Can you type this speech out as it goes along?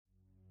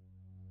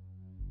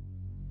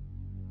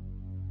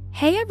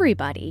Hey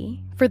everybody!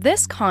 For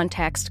this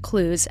Context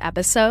Clues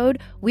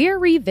episode, we're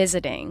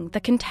revisiting the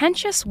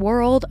contentious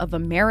world of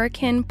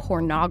American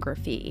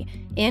pornography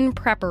in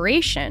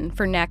preparation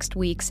for next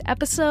week's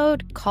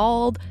episode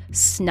called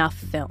Snuff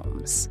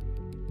Films.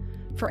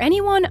 For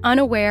anyone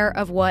unaware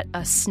of what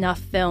a snuff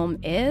film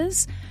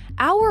is,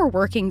 our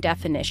working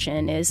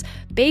definition is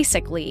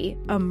basically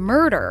a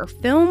murder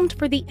filmed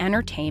for the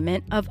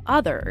entertainment of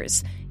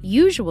others,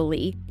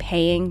 usually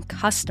paying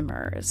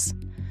customers.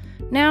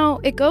 Now,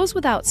 it goes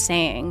without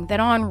saying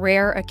that on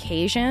rare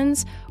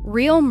occasions,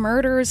 real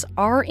murders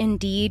are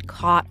indeed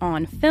caught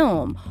on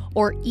film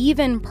or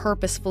even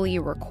purposefully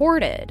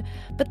recorded,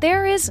 but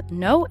there is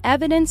no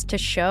evidence to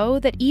show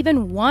that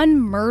even one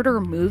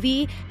murder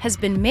movie has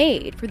been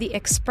made for the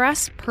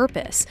express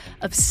purpose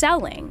of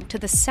selling to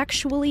the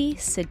sexually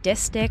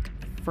sadistic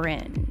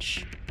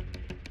fringe.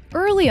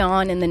 Early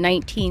on in the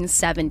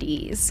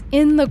 1970s,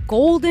 in the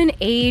golden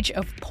age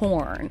of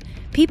porn,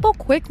 people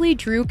quickly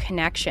drew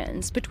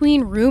connections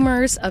between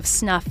rumors of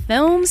snuff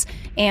films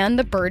and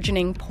the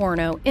burgeoning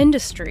porno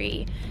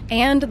industry,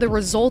 and the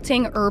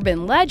resulting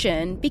urban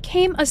legend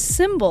became a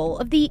symbol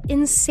of the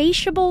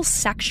insatiable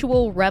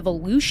sexual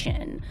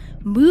revolution.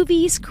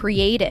 Movies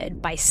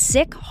created by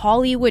sick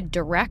Hollywood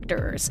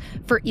directors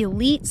for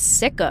elite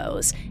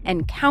sickos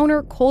and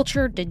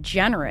counterculture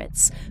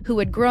degenerates who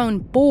had grown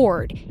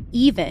bored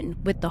even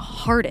with the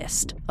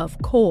hardest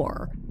of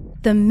core.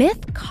 The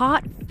myth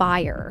caught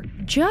fire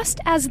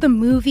just as the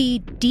movie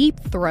Deep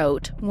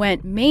Throat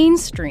went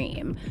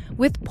mainstream,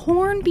 with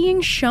porn being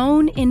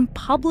shown in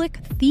public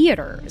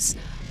theaters,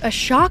 a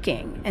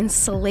shocking and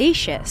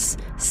salacious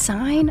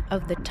sign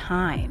of the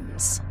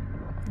times.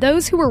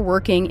 Those who were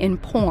working in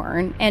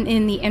porn and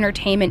in the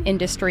entertainment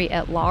industry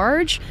at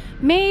large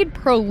made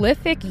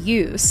prolific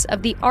use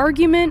of the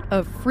argument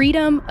of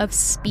freedom of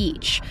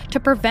speech to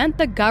prevent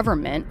the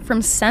government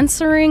from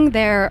censoring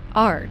their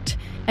art.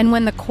 And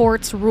when the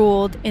courts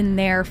ruled in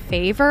their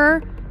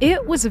favor,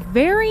 it was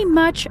very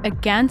much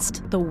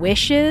against the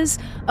wishes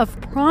of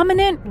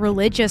prominent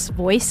religious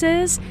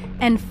voices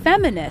and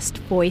feminist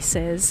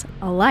voices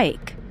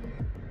alike.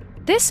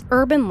 This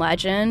urban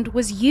legend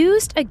was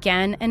used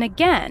again and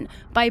again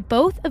by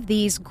both of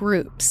these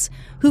groups,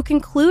 who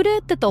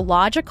concluded that the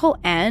logical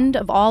end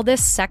of all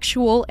this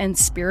sexual and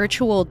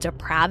spiritual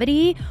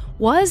depravity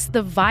was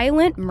the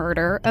violent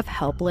murder of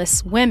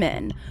helpless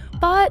women.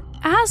 But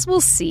as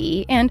we'll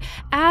see, and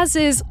as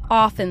is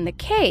often the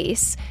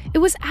case, it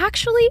was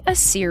actually a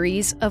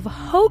series of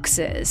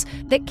hoaxes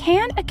that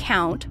can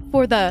account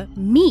for the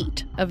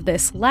meat of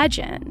this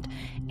legend.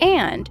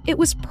 And it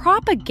was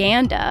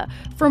propaganda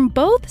from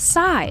both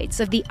sides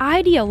of the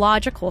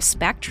ideological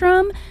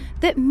spectrum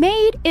that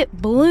made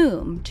it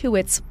bloom to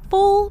its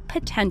full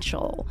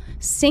potential,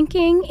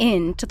 sinking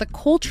into the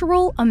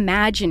cultural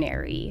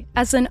imaginary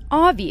as an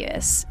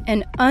obvious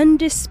and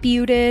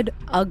undisputed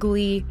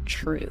ugly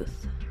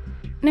truth.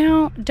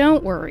 Now,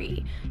 don't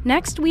worry.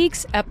 Next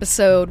week's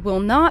episode will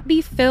not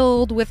be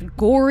filled with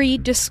gory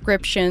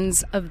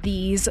descriptions of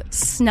these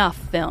snuff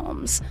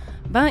films.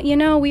 But,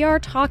 we are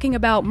talking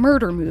about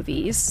murder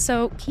movies,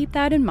 so keep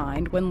that in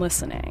mind when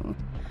listening.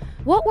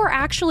 What we're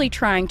actually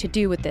trying to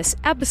do with this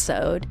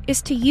episode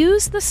is to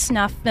use the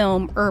snuff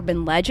film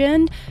urban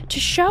legend to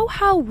show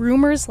how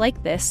rumors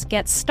like this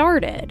get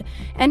started,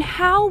 and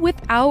how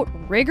without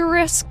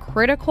rigorous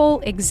critical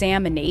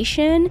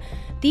examination,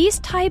 these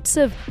types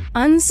of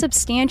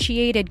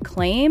unsubstantiated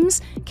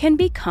claims can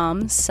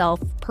become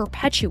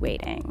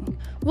self-perpetuating.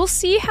 We'll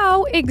see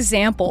how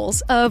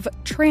examples of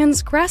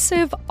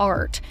transgressive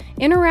art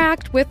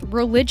interact with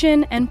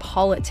religion and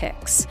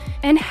politics,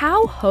 and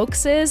how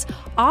hoaxes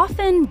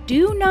often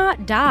do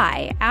not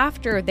die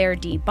after they're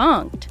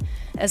debunked,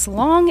 as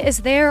long as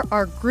there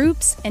are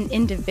groups and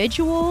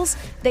individuals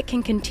that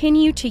can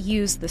continue to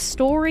use the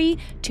story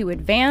to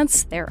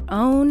advance their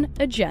own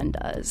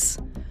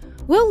agendas.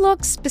 We'll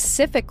look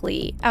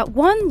specifically at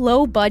one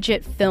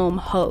low-budget film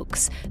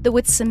hoax that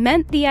would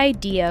cement the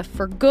idea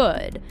for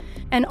good,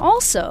 and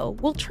also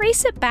we'll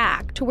trace it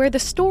back to where the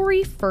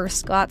story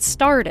first got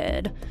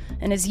started.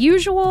 And as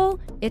usual,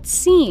 it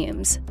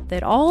seems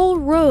that all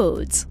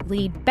roads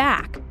lead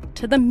back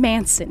to the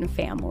Manson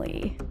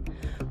family.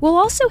 We'll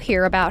also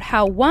hear about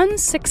how one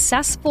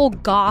successful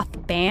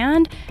goth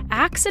band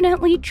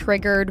accidentally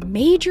triggered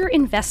major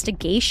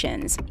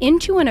investigations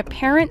into an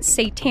apparent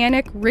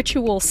satanic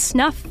ritual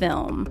snuff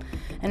film.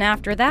 And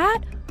after that,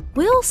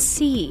 we'll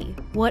see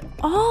what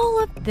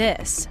all of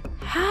this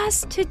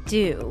has to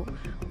do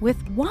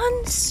with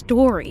one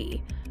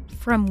story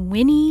from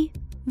Winnie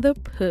the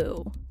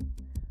Pooh.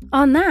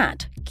 On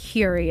that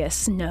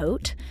curious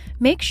note,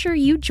 make sure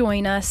you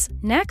join us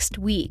next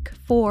week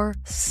for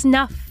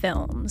Snuff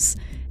Films.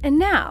 And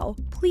now,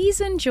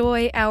 please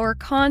enjoy our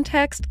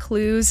Context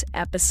Clues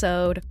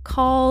episode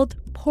called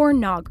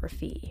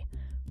Pornography,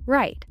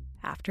 right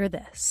after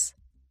this.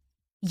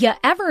 You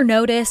ever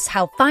notice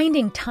how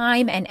finding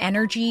time and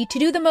energy to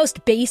do the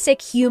most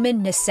basic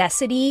human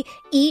necessity,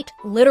 eat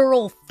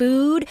literal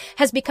food,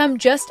 has become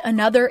just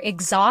another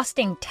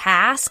exhausting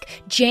task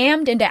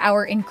jammed into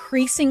our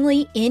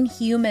increasingly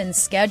inhuman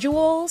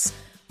schedules?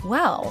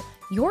 Well,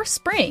 your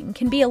spring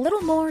can be a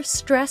little more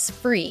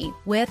stress-free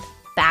with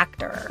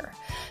Factor.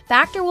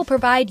 Factor will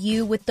provide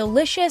you with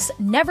delicious,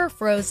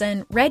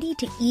 never-frozen,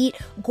 ready-to-eat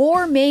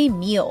gourmet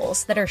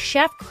meals that are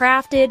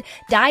chef-crafted,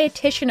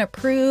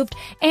 dietitian-approved,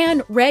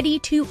 and ready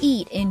to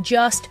eat in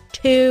just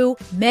 2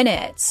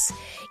 minutes.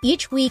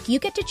 Each week, you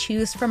get to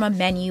choose from a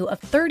menu of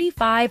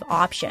 35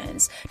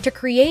 options to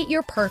create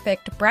your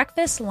perfect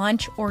breakfast,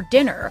 lunch, or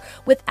dinner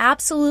with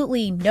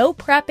absolutely no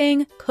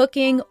prepping,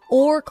 cooking,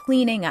 or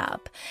cleaning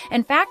up.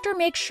 And Factor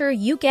makes sure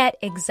you get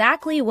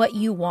exactly what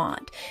you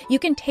want. You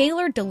can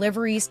tailor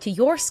deliveries to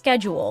your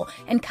schedule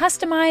and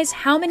customize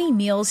how many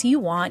meals you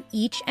want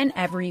each and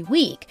every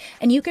week,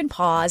 and you can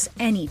pause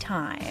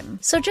anytime.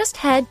 So just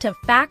head to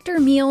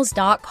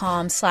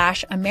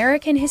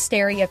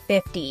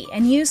factormeals.com/AmericanHysteria50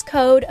 and use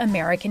code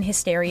AmericanHysteria50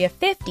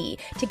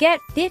 to get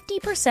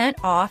 50%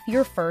 off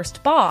your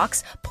first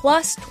box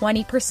plus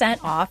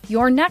 20% off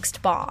your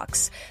next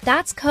box.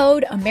 That's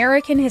code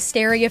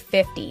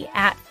AmericanHysteria50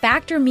 at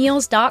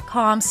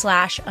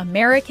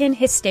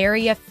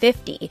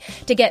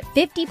factormeals.com/AmericanHysteria50 to get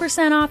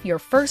 50% off your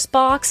first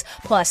box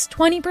plus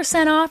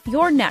 20% off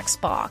your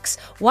next box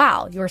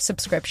while your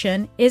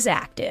subscription is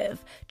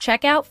active.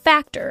 Check out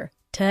Factor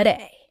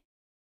today.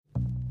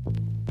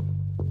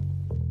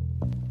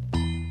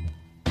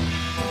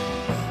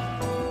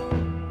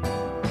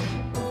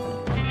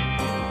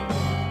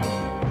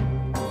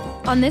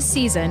 On this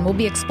season, we'll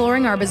be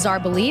exploring our bizarre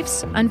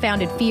beliefs,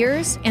 unfounded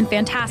fears, and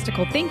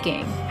fantastical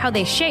thinking, how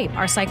they shape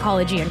our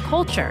psychology and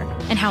culture,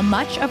 and how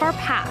much of our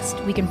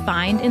past we can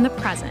find in the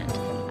present.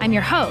 I'm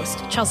your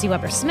host, Chelsea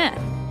Weber-Smith,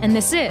 and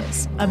this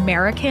is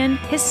American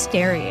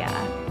Hysteria.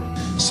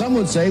 Some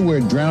would say we're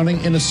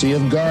drowning in a sea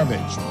of garbage.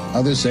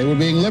 Others say we're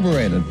being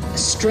liberated.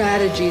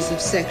 Strategies of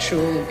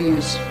sexual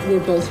abuse were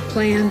both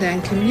planned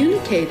and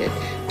communicated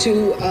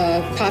to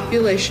a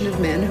population of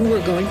men who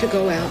were going to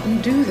go out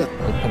and do them.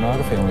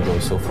 Pornography only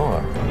goes so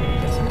far.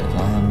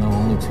 I know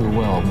only too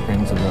well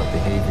brings about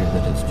behavior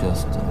that is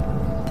just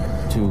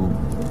too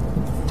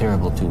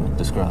terrible to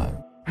describe.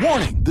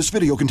 Warning! This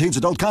video contains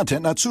adult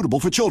content not suitable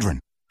for children.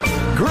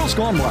 Girls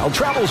Gone Wild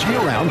travels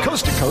year-round,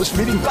 coast to coast,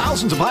 meeting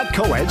thousands of hot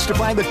co-eds to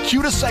find the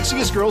cutest,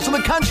 sexiest girls in the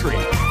country.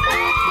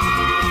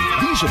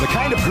 These are the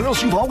kind of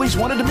girls you've always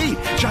wanted to meet,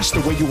 just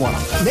the way you want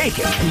them,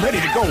 naked and ready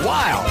to go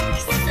wild.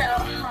 So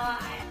hot.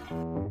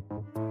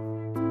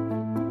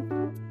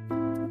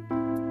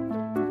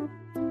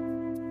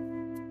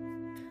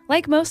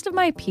 Like most of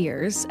my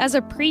peers, as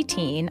a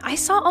preteen, I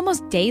saw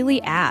almost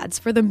daily ads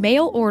for the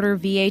mail-order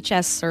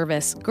VHS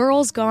service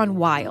Girls Gone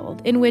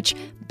Wild, in which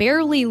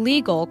barely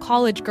legal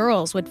college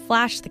girls would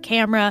flash the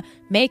camera,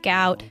 make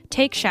out,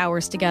 take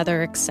showers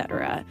together,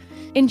 etc.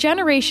 In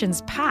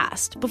generations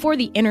past, before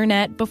the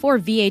internet, before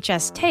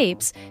VHS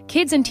tapes,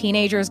 kids and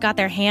teenagers got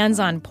their hands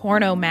on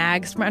porno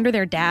mags from under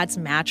their dad's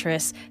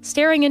mattress,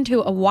 staring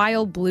into a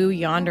wild blue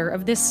yonder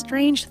of this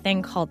strange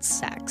thing called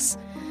sex.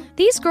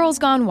 These Girls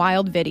Gone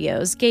Wild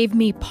videos gave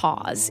me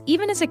pause,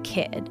 even as a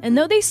kid, and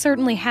though they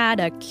certainly had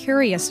a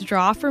curious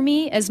draw for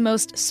me, as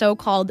most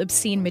so-called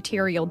obscene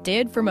material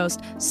did for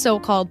most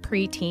so-called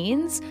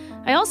preteens,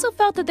 I also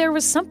felt that there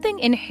was something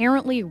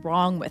inherently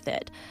wrong with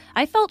it.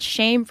 I felt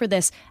shame for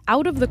this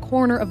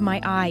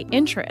out-of-the-corner-of-my-eye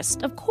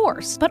interest, of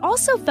course, but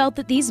also felt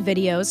that these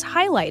videos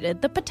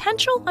highlighted the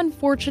potential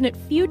unfortunate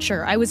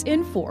future I was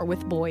in for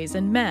with boys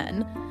and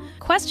men.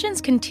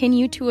 Questions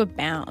continue to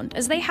abound,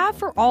 as they have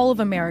for all of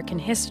American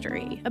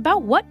history,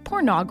 about what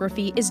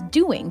pornography is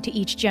doing to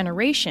each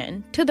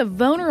generation, to the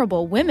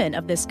vulnerable women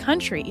of this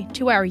country,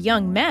 to our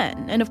young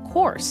men, and of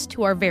course,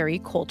 to our very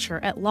culture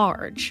at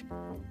large.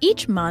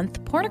 Each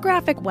month,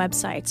 pornographic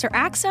websites are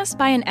accessed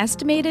by an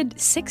estimated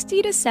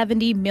 60 to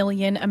 70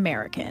 million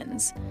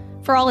Americans.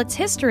 For all its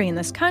history in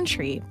this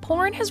country,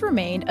 porn has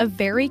remained a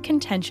very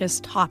contentious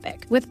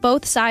topic, with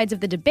both sides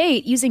of the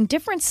debate using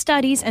different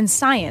studies and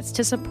science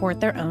to support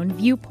their own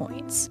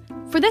viewpoints.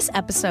 For this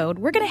episode,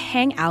 we're going to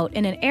hang out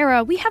in an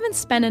era we haven't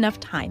spent enough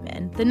time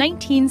in, the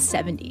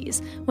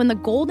 1970s, when the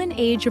golden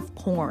age of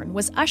porn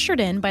was ushered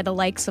in by the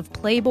likes of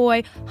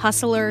Playboy,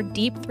 Hustler,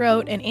 Deep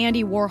Throat, and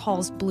Andy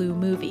Warhol's Blue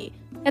Movie.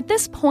 At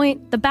this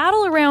point, the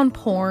battle around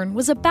porn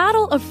was a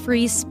battle of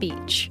free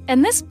speech,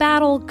 and this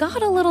battle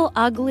got a little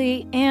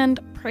ugly and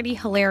pretty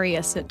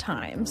hilarious at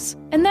times.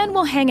 And then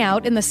we'll hang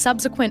out in the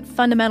subsequent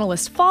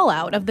fundamentalist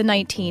fallout of the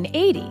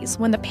 1980s,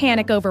 when the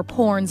panic over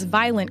porn's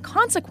violent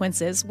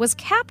consequences was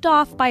capped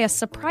off by a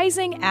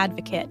surprising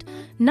advocate,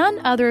 none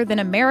other than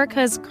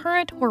America's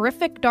current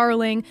horrific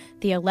darling,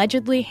 the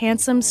allegedly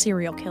handsome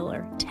serial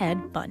killer,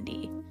 Ted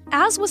Bundy.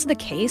 As was the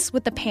case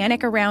with the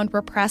panic around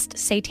repressed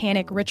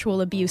satanic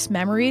ritual abuse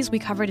memories we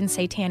covered in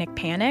Satanic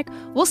Panic,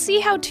 we'll see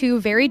how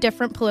two very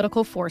different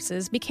political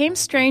forces became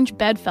strange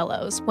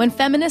bedfellows when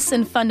feminists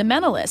and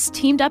fundamentalists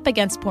teamed up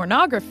against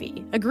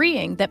pornography,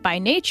 agreeing that by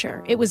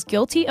nature it was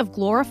guilty of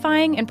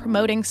glorifying and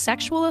promoting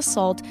sexual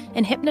assault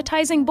and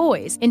hypnotizing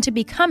boys into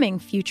becoming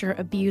future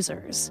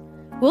abusers.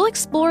 We'll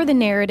explore the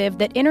narrative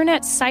that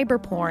internet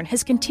cyberporn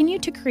has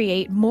continued to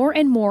create more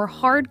and more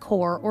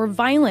hardcore or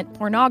violent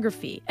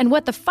pornography, and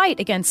what the fight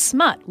against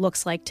smut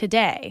looks like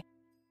today.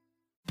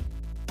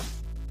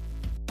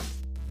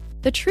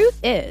 The truth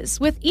is,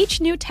 with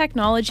each new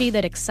technology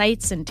that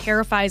excites and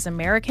terrifies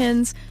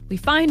Americans, we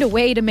find a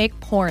way to make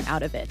porn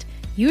out of it,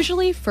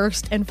 usually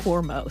first and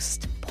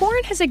foremost.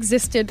 Porn has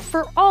existed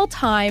for all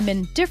time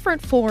in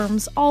different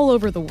forms all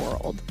over the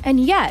world, and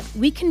yet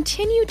we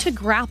continue to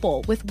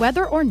grapple with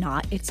whether or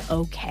not it's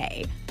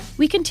okay.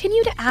 We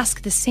continue to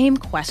ask the same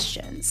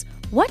questions.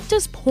 What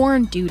does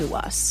porn do to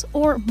us?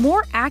 Or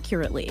more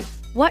accurately,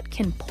 what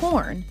can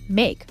porn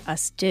make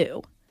us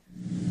do?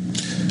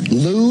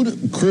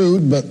 Lewd,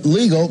 crude, but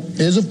legal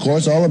is, of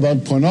course, all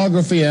about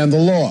pornography and the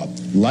law.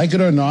 Like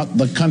it or not,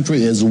 the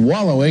country is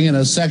wallowing in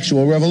a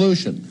sexual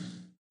revolution.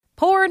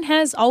 Porn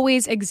has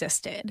always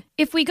existed.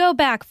 If we go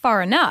back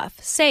far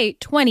enough, say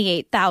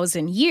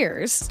 28,000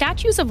 years,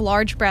 statues of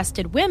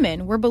large-breasted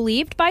women were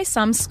believed by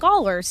some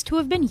scholars to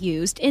have been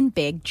used in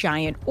big,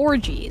 giant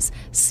orgies,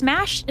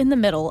 smashed in the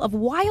middle of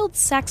wild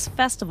sex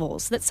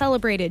festivals that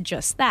celebrated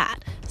just that,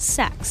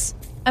 sex.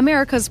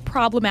 America's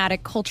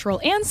problematic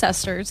cultural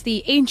ancestors,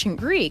 the ancient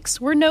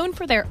Greeks, were known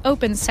for their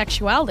open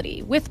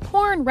sexuality, with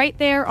porn right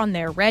there on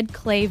their red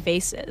clay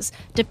vases,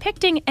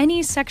 depicting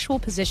any sexual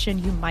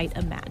position you might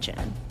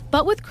imagine.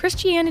 But with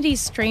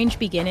Christianity's strange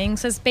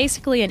beginnings as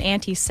basically an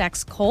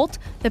anti-sex cult,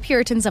 the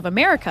Puritans of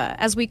America,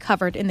 as we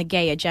covered in the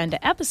Gay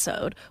Agenda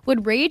episode,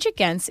 would rage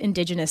against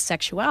indigenous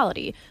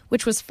sexuality,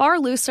 which was far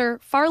looser,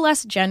 far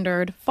less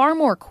gendered, far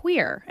more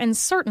queer, and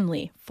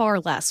certainly far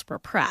less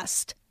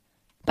repressed.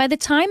 By the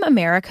time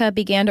America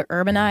began to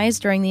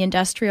urbanize during the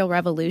Industrial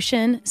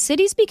Revolution,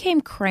 cities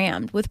became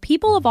crammed with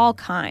people of all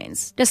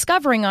kinds,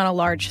 discovering on a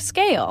large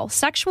scale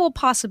sexual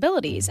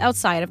possibilities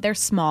outside of their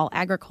small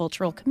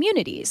agricultural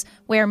communities,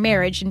 where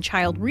marriage and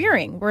child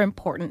rearing were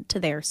important to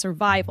their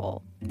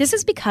survival. This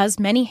is because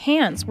many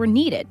hands were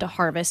needed to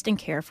harvest and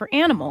care for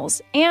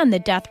animals, and the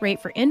death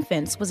rate for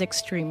infants was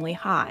extremely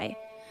high.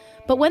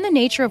 But when the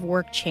nature of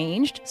work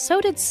changed, so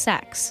did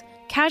sex.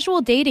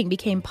 Casual dating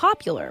became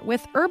popular,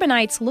 with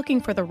urbanites looking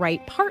for the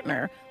right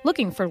partner,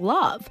 looking for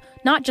love,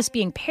 not just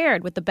being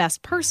paired with the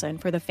best person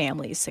for the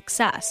family's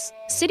success.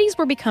 Cities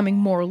were becoming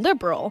more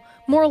liberal,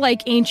 more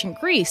like ancient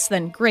Greece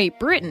than Great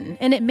Britain,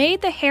 and it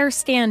made the hair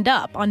stand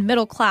up on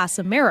middle-class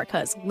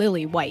America's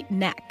lily-white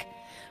neck.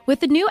 With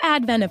the new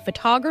advent of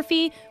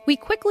photography, we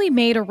quickly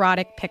made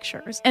erotic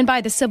pictures, and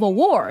by the Civil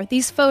War,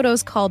 these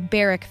photos called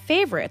barrack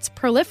favorites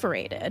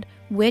proliferated,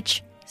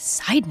 which,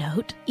 side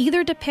note,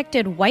 either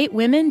depicted white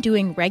women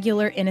doing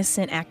regular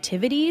innocent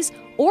activities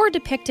or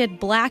depicted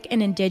Black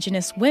and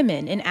Indigenous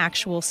women in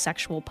actual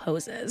sexual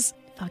poses.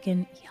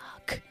 Fucking yuck.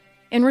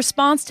 In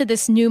response to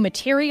this new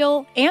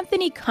material,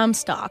 Anthony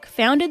Comstock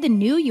founded the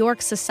New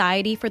York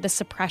Society for the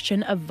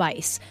Suppression of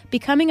Vice,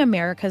 becoming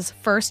America's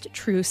first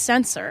true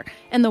censor,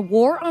 and the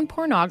war on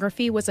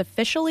pornography was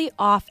officially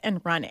off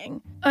and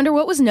running. Under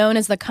what was known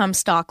as the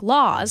Comstock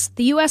Laws,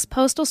 the U.S.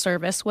 Postal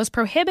Service was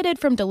prohibited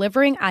from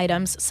delivering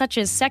items such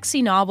as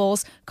sexy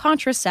novels,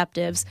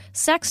 contraceptives,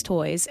 sex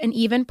toys, and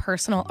even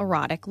personal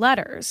erotic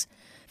letters.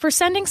 For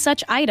sending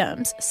such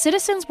items,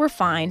 citizens were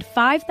fined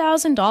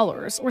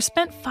 $5,000 or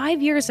spent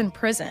 5 years in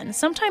prison,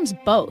 sometimes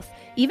both,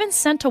 even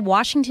sent to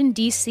Washington,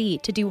 D.C.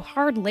 to do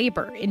hard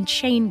labor in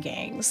chain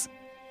gangs.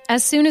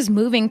 As soon as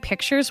moving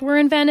pictures were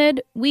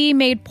invented, we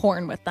made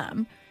porn with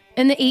them.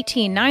 In the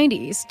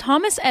 1890s,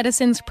 Thomas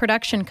Edison's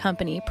production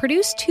company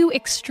produced two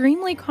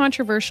extremely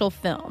controversial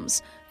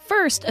films.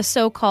 First, a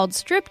so-called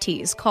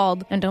striptease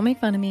called, and don't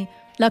make fun of me,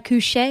 La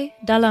Couche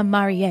de la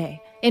Mariée,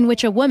 in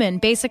which a woman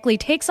basically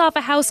takes off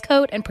a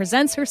housecoat and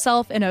presents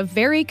herself in a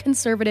very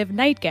conservative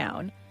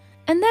nightgown.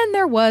 And then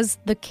there was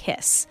The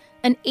Kiss,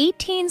 an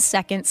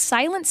 18-second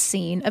silent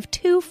scene of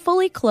two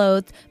fully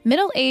clothed,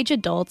 middle-aged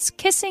adults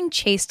kissing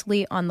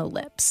chastely on the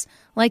lips.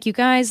 Like, you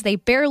guys, they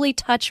barely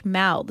touch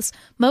mouths.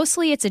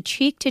 Mostly it's a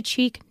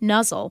cheek-to-cheek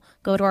nuzzle.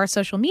 Go to our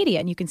social media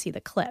and you can see the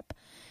clip.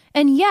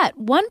 And yet,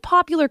 one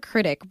popular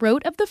critic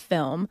wrote of the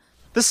film,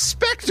 "The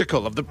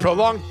spectacle of the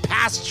prolonged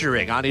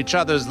pasturing on each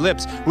other's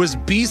lips was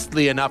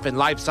beastly enough in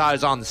life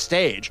size on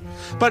stage,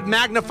 but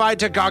magnified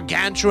to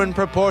gargantuan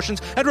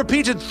proportions and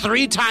repeated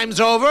 3 times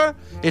over,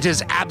 it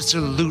is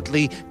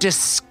absolutely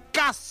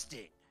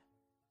disgusting."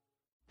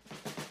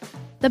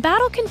 The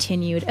battle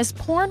continued as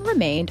porn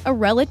remained a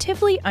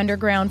relatively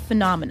underground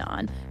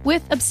phenomenon,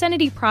 with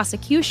obscenity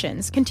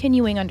prosecutions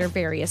continuing under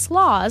various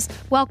laws,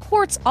 while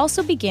courts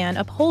also began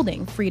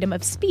upholding freedom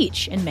of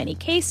speech in many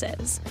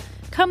cases.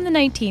 Come the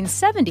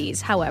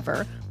 1970s,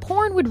 however,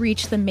 porn would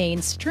reach the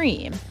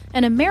mainstream,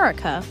 and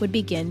America would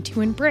begin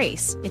to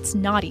embrace its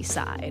naughty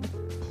side.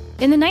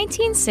 In the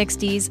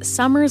 1960s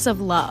Summers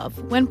of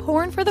Love, when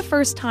porn for the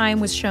first time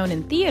was shown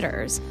in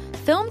theaters,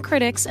 film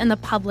critics and the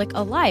public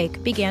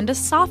alike began to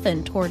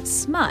soften towards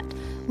smut,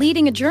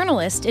 leading a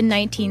journalist in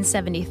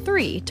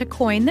 1973 to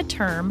coin the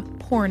term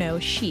porno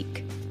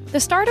chic. The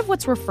start of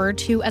what's referred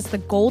to as the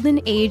golden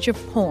age of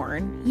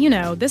porn, you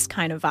know, this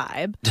kind of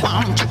vibe,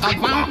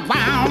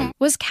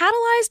 was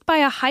catalyzed by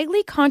a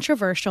highly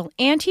controversial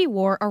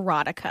anti-war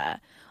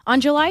erotica. On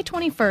July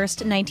 21,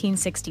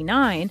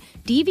 1969,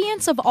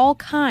 deviants of all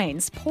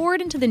kinds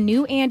poured into the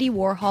new Andy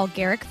Warhol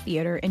Garrick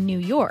Theater in New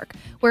York,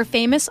 where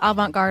famous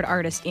avant-garde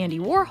artist Andy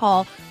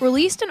Warhol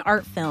released an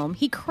art film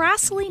he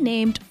crassly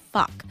named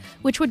Fuck,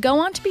 which would go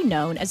on to be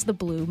known as the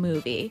Blue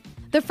Movie.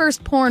 The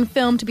first porn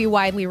film to be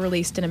widely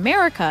released in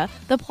America,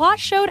 the plot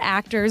showed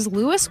actors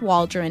Lewis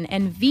Waldron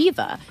and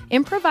Viva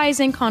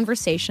improvising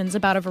conversations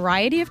about a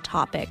variety of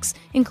topics,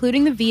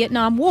 including the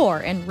Vietnam War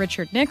and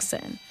Richard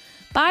Nixon.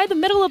 By the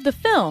middle of the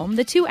film,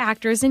 the two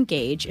actors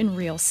engage in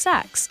real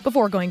sex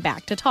before going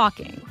back to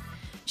talking.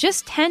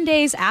 Just 10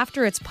 days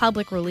after its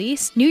public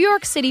release, New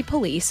York City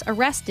police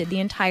arrested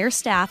the entire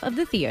staff of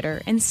the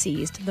theater and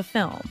seized the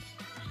film.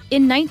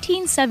 In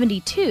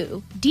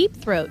 1972, Deep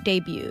Throat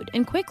debuted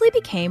and quickly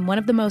became one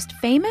of the most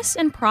famous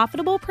and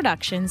profitable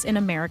productions in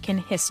American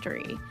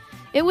history.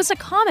 It was a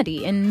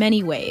comedy in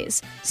many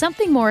ways,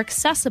 something more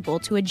accessible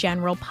to a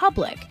general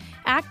public,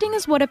 acting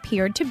as what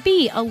appeared to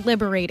be a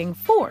liberating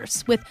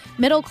force, with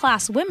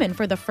middle-class women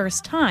for the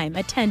first time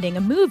attending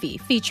a movie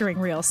featuring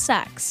real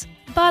sex.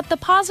 But the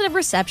positive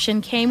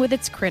reception came with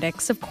its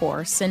critics, of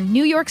course, and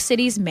New York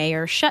City's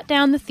mayor shut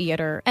down the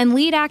theater, and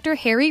lead actor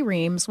Harry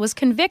Reams was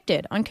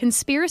convicted on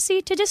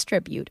conspiracy to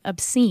distribute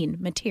obscene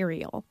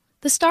material.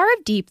 The star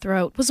of Deep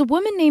Throat was a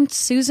woman named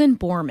Susan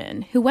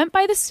Borman, who went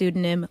by the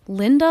pseudonym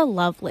Linda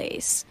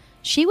Lovelace.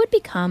 She would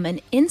become an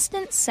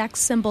instant sex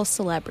symbol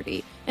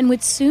celebrity and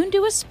would soon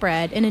do a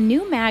spread in a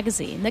new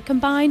magazine that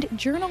combined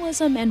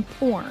journalism and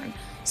porn,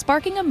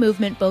 sparking a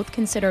movement both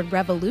considered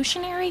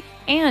revolutionary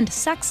and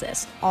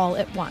sexist all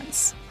at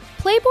once.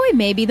 Playboy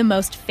may be the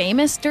most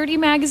famous dirty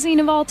magazine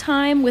of all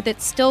time, with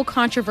its still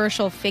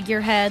controversial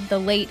figurehead, the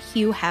late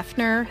Hugh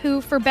Hefner, who,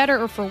 for better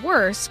or for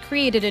worse,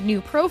 created a new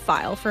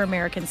profile for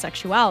American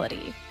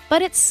sexuality.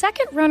 But its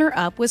second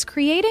runner-up was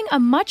creating a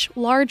much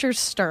larger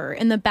stir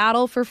in the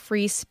battle for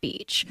free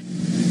speech.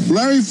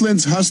 Larry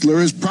Flint's Hustler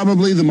is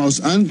probably the most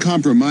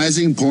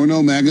uncompromising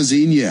porno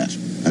magazine yet.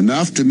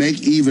 Enough to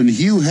make even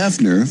Hugh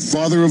Hefner,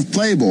 father of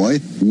Playboy,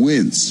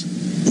 wince.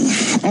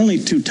 Only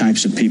two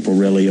types of people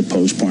really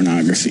oppose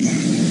pornography.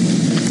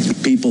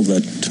 People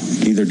that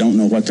either don't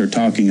know what they're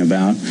talking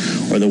about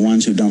or the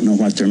ones who don't know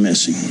what they're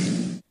missing.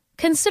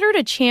 Considered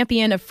a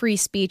champion of free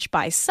speech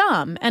by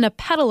some and a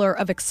peddler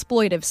of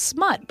exploitive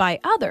smut by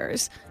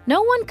others,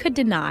 no one could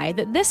deny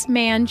that this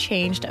man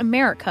changed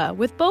America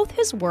with both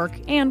his work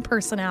and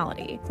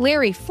personality.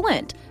 Larry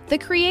Flynt, the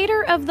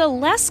creator of the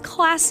less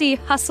classy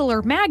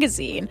Hustler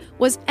magazine,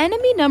 was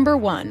enemy number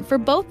one for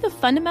both the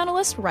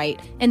fundamentalist right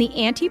and the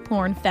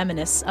anti-porn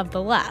feminists of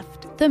the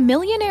left. The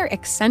millionaire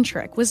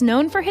eccentric was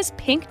known for his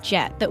pink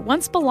jet that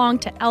once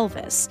belonged to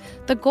Elvis,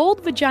 the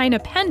gold vagina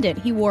pendant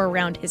he wore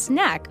around his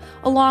neck,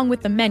 along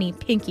with the many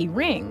pinky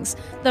rings,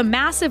 the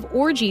massive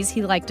orgies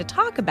he liked to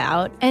talk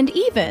about, and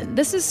even,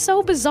 this is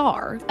so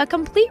bizarre, a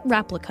complete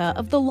replica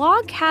of the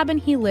log cabin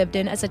he lived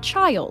in as a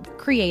child,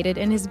 created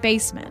in his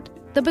basement.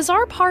 The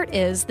bizarre part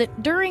is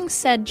that during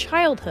said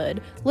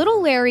childhood, little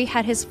Larry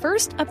had his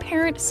first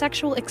apparent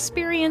sexual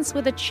experience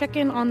with a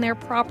chicken on their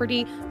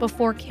property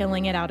before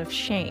killing it out of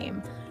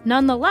shame.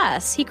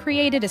 Nonetheless, he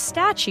created a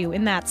statue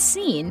in that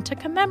scene to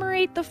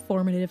commemorate the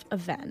formative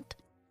event.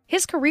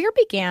 His career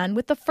began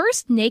with the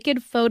first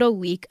naked photo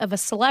leak of a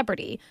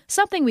celebrity,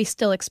 something we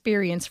still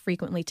experience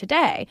frequently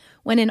today,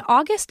 when in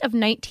August of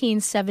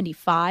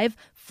 1975,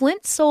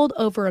 Flynt sold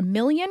over 1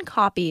 million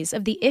copies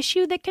of the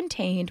issue that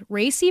contained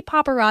racy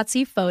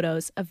paparazzi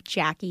photos of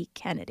Jackie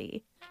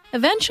Kennedy.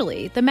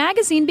 Eventually, the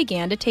magazine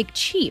began to take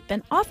cheap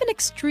and often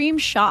extreme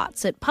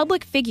shots at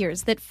public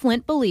figures that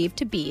Flynt believed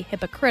to be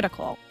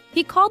hypocritical.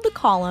 He called the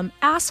column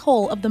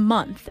Asshole of the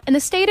Month, and the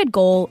stated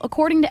goal,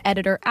 according to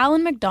editor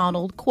Alan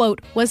MacDonald,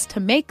 quote, was to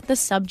make the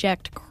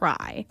subject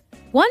cry.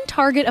 One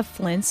target of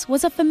Flynt's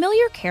was a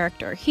familiar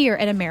character here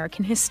at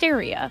American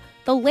Hysteria,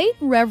 the late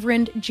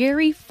Reverend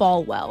Jerry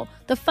Falwell,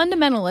 the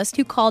fundamentalist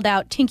who called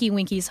out Tinky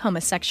Winky's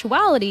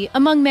homosexuality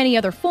among many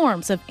other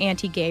forms of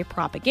anti-gay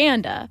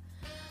propaganda.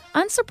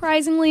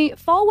 Unsurprisingly,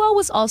 Falwell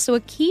was also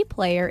a key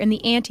player in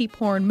the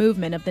anti-porn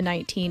movement of the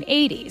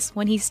 1980s,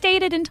 when he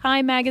stated in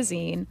Time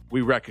magazine,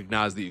 "We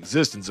recognize the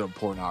existence of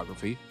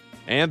pornography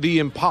and the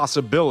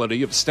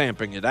impossibility of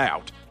stamping it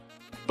out.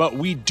 But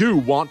we do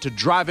want to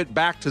drive it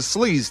back to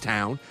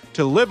Sleazetown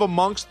to live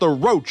amongst the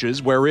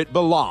roaches where it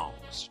belongs."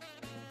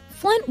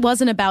 Flynt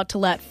wasn't about to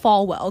let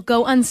Falwell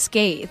go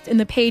unscathed in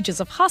the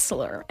pages of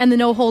Hustler, and the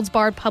No Holds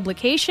Barred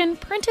publication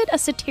printed a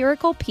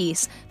satirical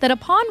piece that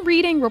upon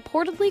reading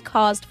reportedly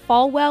caused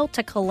Falwell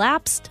to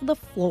collapse to the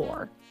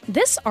floor.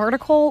 This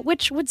article,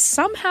 which would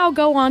somehow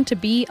go on to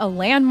be a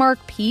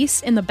landmark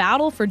piece in the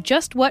battle for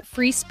just what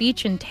free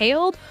speech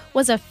entailed,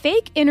 was a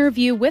fake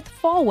interview with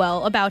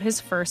Falwell about his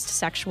first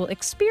sexual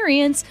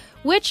experience,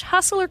 which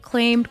Hustler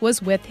claimed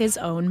was with his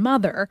own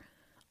mother.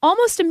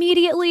 Almost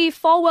immediately,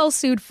 Falwell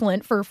sued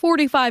Flint for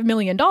 $45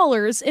 million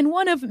in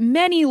one of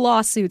many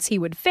lawsuits he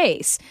would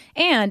face,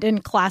 and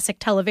in classic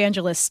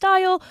televangelist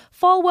style,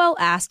 Falwell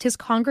asked his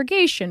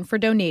congregation for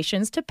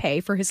donations to pay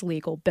for his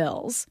legal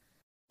bills.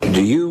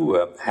 Do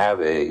you have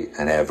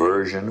an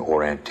aversion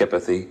or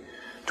antipathy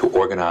to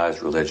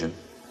organized religion?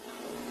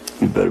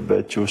 You better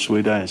bet your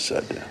sweet ass I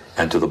do.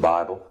 And to the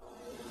Bible?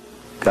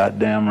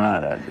 Goddamn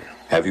right I do.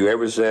 Have you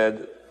ever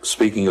said,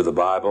 speaking of the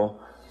Bible,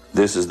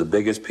 this is the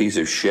biggest piece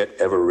of shit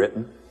ever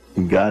written?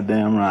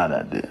 Goddamn right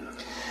I did.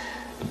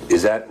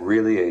 Is that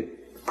really a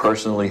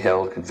personally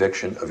held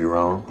conviction of your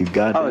own? You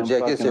goddamn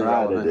fucking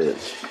right it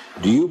is.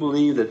 Do you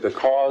believe that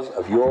because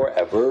of your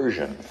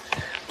aversion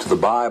to the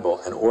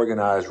Bible and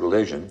organized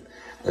religion,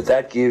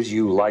 that gives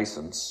you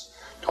license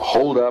to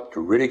hold up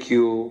to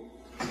ridicule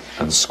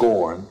and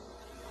scorn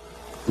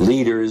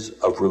leaders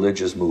of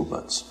religious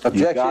movements?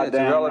 Objection, it's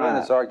irrelevant,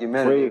 it's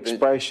argumentative. Free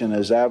expression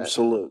is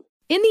absolute.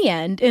 In the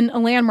end, in a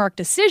landmark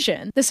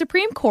decision, the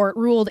Supreme Court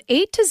ruled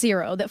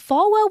 8-0 that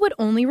Falwell would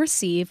only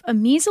receive a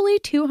measly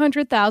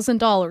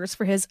 $200,000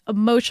 for his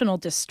emotional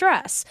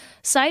distress,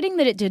 citing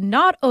that it did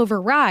not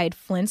override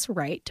Flint's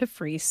right to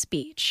free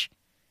speech.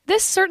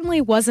 This certainly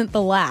wasn't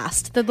the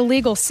last that the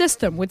legal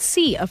system would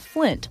see of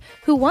Flint,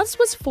 who once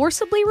was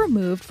forcibly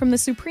removed from the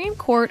Supreme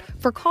Court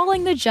for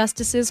calling the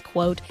justices,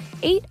 quote,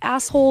 8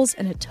 assholes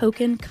and a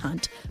token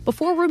cunt,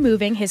 before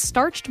removing his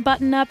starched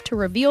button-up to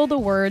reveal the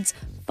words,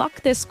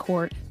 "Fuck this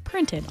court,"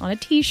 printed on a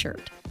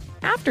t-shirt.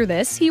 After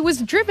this, he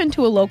was driven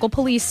to a local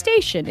police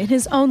station in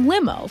his own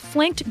limo,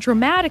 flanked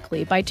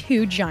dramatically by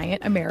 2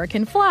 giant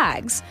American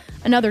flags.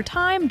 Another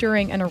time,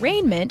 during an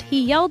arraignment,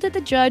 he yelled at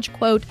the judge,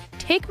 quote,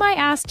 "Take my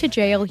ass to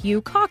jail,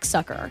 you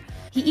cocksucker."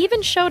 He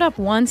even showed up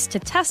once to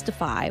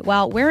testify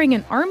while wearing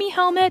an army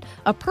helmet,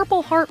 a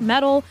Purple Heart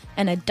medal,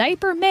 and a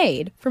diaper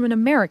made from an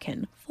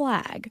American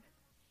flag.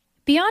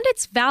 Beyond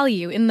its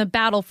value in the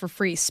battle for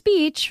free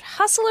speech,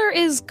 Hustler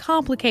is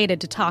complicated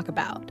to talk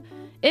about.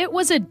 It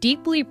was a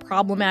deeply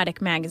problematic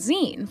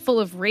magazine, full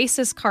of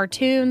racist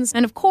cartoons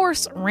and, of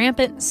course,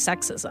 rampant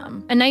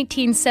sexism. A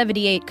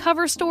 1978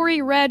 cover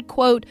story read,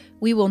 quote,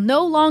 "We will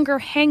no longer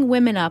hang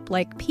women up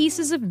like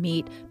pieces of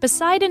meat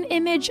beside an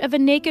image of a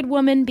naked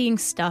woman being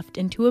stuffed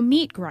into a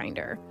meat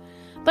grinder."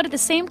 But at the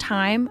same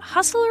time,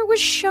 Hustler was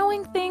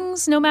showing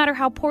things, no matter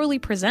how poorly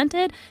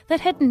presented, that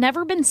had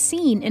never been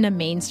seen in a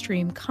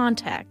mainstream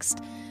context.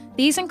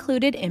 These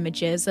included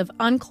images of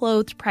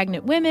unclothed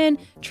pregnant women,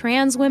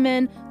 trans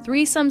women,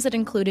 threesomes that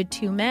included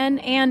 2 men,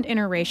 and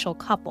interracial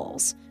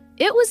couples.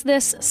 It was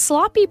this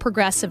sloppy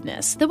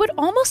progressiveness that would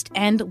almost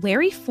end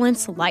Larry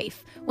Flint's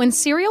life when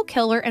serial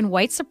killer and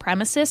white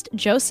supremacist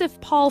Joseph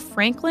Paul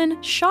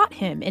Franklin shot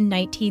him in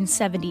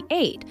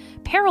 1978,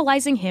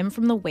 paralyzing him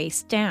from the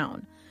waist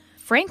down.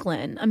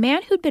 Franklin, a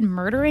man who'd been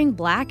murdering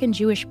Black and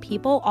Jewish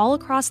people all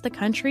across the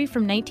country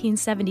from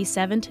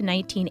 1977 to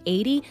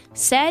 1980,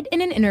 said in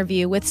an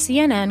interview with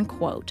CNN,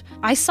 quote,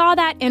 "I saw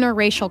that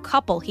interracial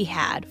couple he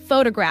had,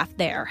 photographed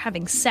there,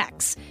 having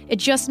sex. It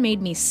just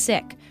made me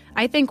sick.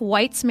 I think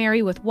whites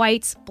marry with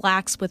whites,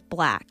 blacks with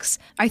blacks.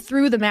 I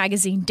threw the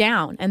magazine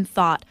down and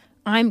thought,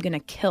 I'm gonna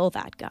kill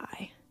that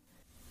guy."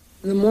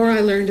 The more I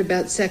learned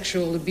about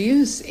sexual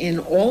abuse in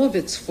all of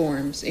its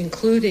forms,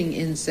 including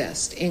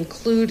incest,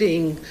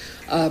 including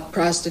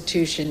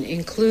prostitution,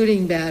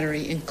 including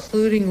battery,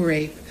 including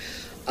rape,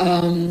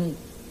 the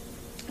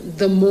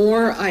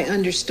more I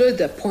understood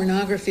that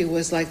pornography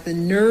was like the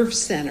nerve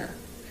center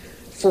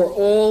for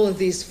all of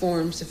these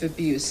forms of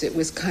abuse. It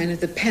was kind of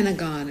the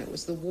Pentagon, it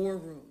was the war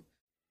room.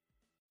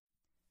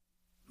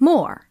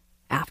 More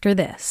after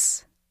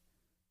this.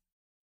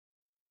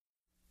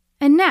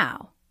 And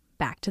now,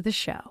 back to the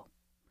show.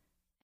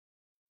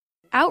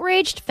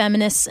 Outraged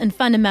feminists and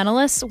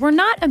fundamentalists were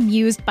not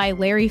amused by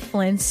Larry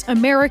Flint's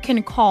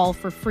American call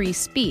for free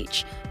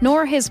speech,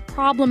 nor his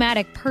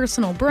problematic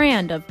personal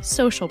brand of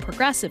social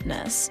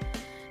progressiveness.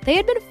 They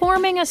had been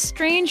forming a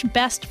strange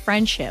best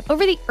friendship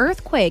over the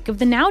earthquake of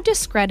the now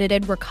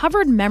discredited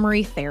recovered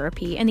memory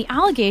therapy and the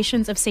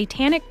allegations of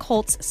satanic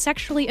cults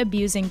sexually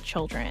abusing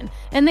children,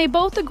 and they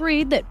both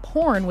agreed that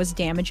porn was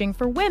damaging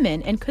for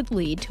women and could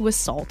lead to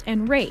assault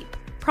and rape.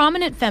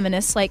 Prominent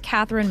feminists like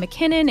Catherine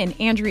McKinnon and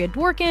Andrea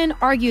Dworkin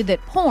argued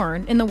that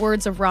porn, in the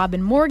words of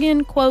Robin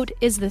Morgan, quote,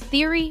 "is the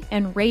theory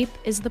and rape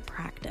is the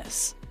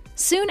practice."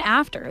 Soon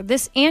after,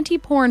 this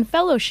anti-porn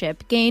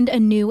fellowship gained a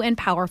new and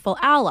powerful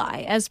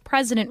ally as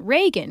President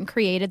Reagan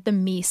created the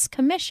Meese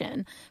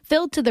Commission,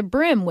 filled to the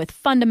brim with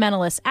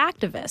fundamentalist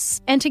activists,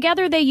 and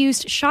together they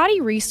used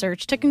shoddy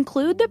research to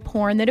conclude that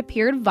porn that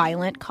appeared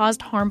violent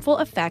caused harmful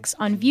effects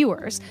on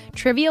viewers,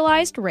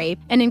 trivialized rape,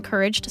 and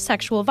encouraged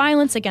sexual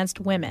violence against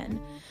women.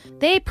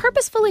 They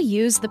purposefully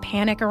used the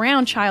panic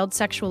around child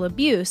sexual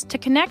abuse to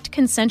connect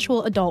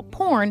consensual adult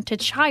porn to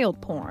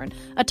child porn,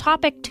 a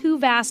topic too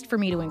vast for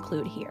me to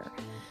include here.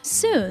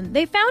 Soon,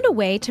 they found a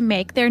way to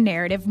make their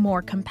narrative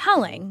more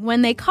compelling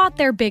when they caught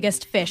their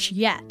biggest fish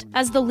yet,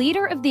 as the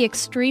leader of the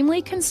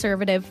extremely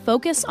conservative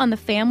Focus on the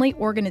Family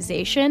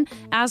organization,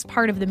 as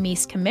part of the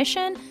Meese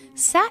Commission,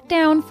 sat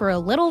down for a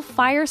little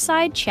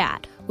fireside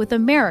chat with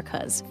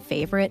America's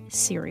favorite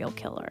serial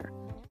killer.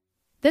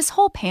 This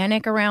whole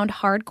panic around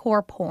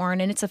hardcore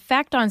porn and its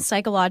effect on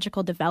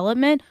psychological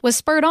development was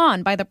spurred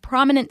on by the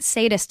prominent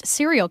sadist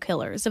serial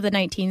killers of the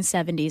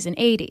 1970s and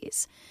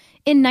 80s.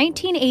 In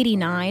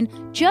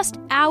 1989, just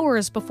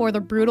hours before the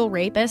brutal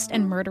rapist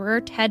and murderer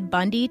Ted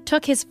Bundy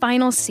took his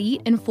final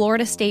seat in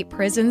Florida State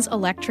Prison's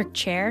electric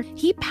chair,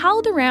 he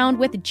palled around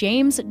with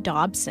James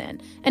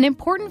Dobson, an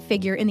important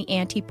figure in the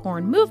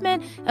anti-porn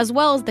movement, as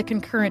well as the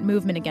concurrent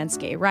movement against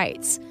gay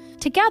rights.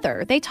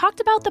 Together, they talked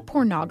about the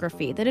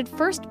pornography that had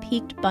first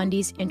piqued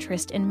Bundy's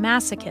interest in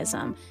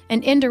masochism,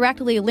 and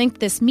indirectly linked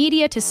this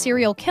media to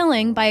serial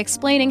killing by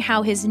explaining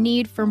how his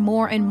need for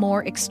more and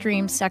more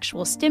extreme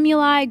sexual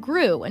stimuli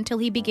grew until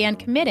he began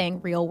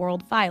committing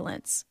real-world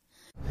violence.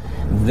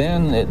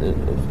 Then,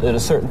 at a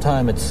certain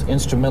time, it's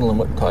instrumental in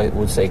what I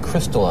would say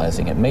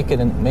crystallizing it, making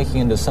it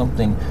into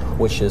something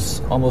which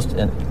is almost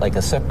like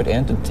a separate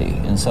entity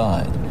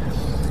inside.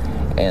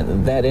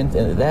 And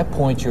at that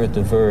point, you're at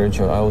the verge,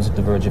 or I was at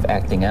the verge of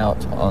acting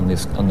out on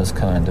these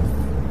kinds of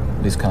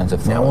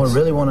thoughts. Now, I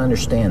really want to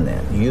understand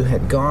that. You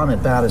had gone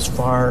about as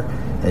far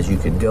as you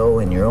could go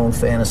in your own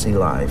fantasy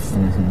life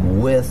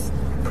with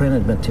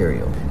printed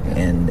material.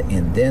 And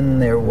then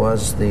there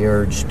was the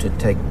urge to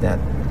take that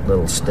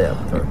little step,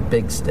 or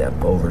big step,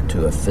 over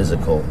to a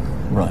physical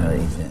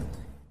event.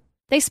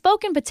 They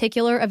spoke in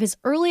particular of his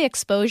early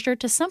exposure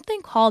to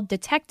something called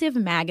detective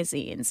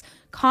magazines,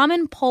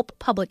 common pulp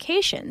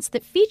publications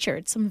that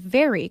featured some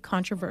very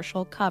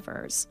controversial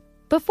covers.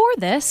 Before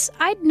this,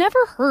 I'd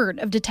never heard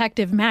of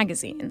detective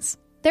magazines.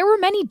 There were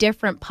many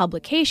different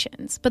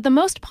publications, but the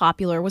most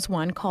popular was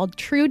one called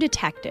True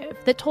Detective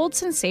that told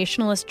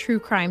sensationalist true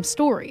crime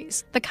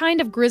stories, the kind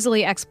of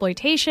grisly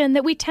exploitation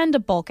that we tend to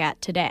balk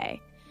at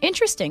today.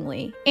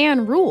 Interestingly,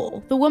 Anne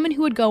Rule, the woman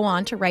who would go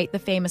on to write the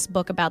famous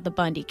book about the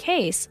Bundy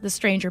case, The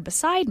Stranger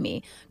Beside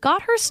Me,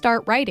 got her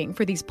start writing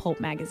for these pulp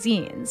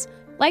magazines.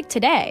 Like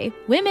today,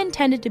 women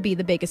tended to be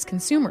the biggest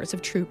consumers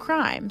of true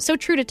crime, so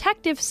True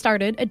Detective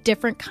started a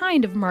different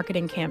kind of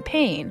marketing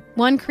campaign,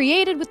 one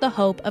created with the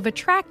hope of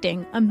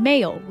attracting a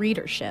male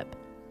readership.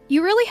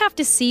 You really have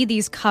to see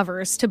these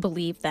covers to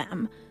believe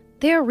them.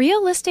 Their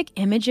realistic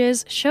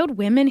images showed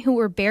women who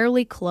were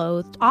barely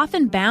clothed,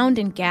 often bound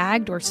and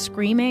gagged or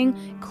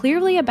screaming,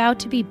 clearly about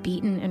to be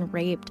beaten and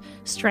raped,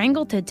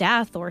 strangled to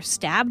death, or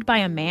stabbed by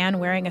a man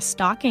wearing a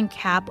stocking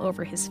cap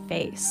over his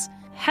face.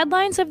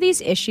 Headlines of these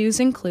issues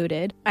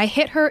included, "I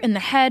hit her in the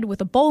head with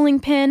a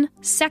bowling pin,"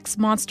 "Sex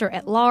monster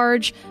at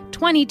large,"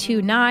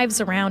 "22 knives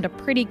around a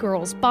pretty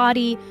girl's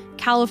body,"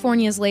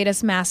 "California's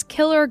latest mass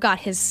killer got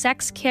his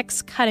sex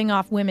kicks cutting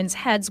off women's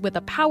heads with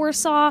a power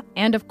saw,"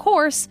 and of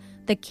course,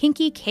 the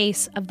kinky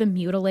case of the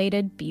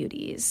mutilated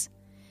beauties.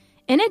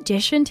 In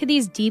addition to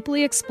these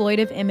deeply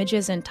exploitive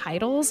images and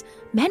titles,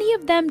 many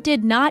of them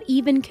did not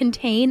even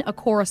contain a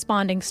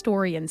corresponding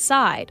story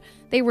inside.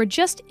 They were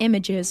just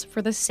images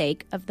for the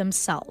sake of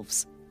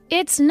themselves.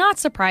 It's not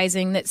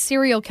surprising that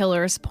serial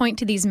killers point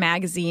to these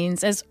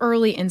magazines as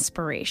early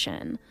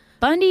inspiration.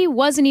 Bundy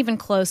wasn't even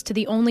close to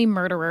the only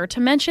murderer to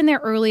mention their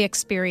early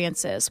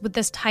experiences with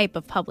this type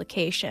of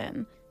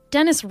publication.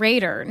 Dennis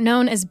Rader,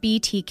 known as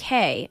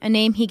BTK, a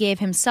name he gave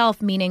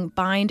himself meaning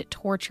bind,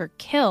 torture,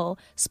 kill,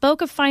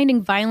 spoke of finding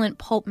violent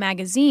pulp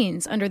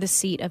magazines under the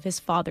seat of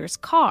his father's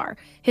car,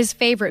 his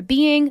favorite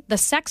being the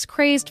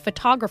sex-crazed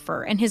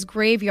photographer and his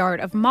graveyard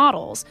of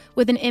models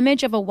with an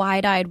image of a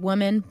wide-eyed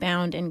woman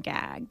bound and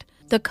gagged.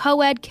 The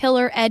co-ed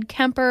killer Ed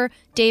Kemper,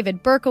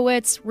 David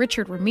Berkowitz,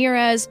 Richard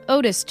Ramirez,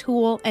 Otis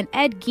Toole, and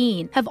Ed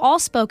Gein have all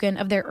spoken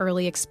of their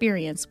early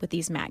experience with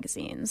these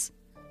magazines.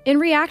 In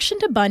reaction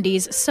to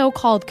Bundy's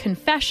so-called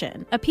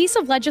confession, a piece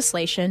of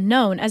legislation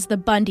known as the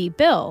Bundy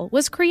Bill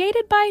was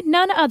created by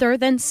none other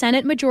than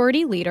Senate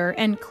Majority Leader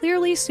and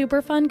clearly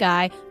super fun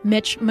guy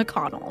Mitch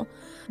McConnell.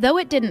 Though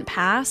it didn't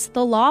pass,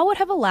 the law would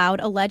have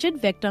allowed alleged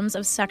victims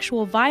of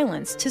sexual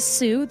violence to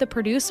sue the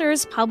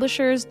producers,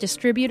 publishers,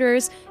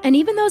 distributors, and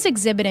even those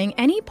exhibiting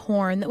any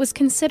porn that was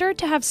considered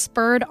to have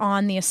spurred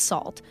on the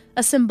assault,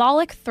 a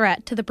symbolic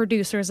threat to the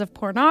producers of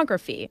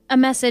pornography, a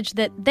message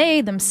that they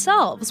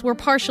themselves were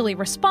partially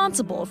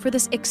responsible for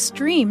this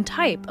extreme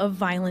type of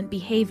violent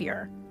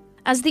behavior.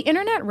 As the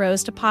internet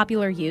rose to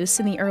popular use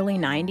in the early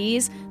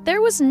 90s,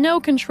 there was no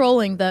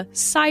controlling the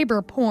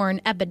cyber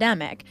porn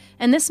epidemic,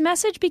 and this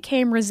message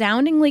became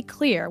resoundingly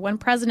clear when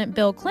President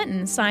Bill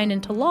Clinton signed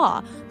into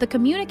law the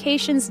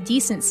Communications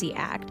Decency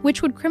Act,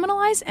 which would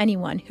criminalize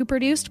anyone who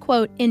produced,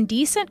 quote,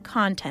 indecent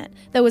content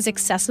that was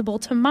accessible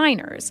to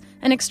minors,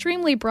 an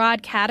extremely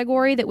broad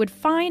category that would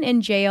fine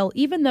and jail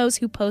even those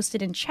who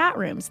posted in chat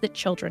rooms that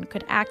children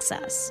could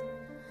access.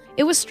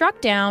 It was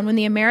struck down when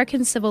the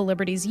American Civil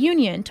Liberties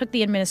Union took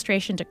the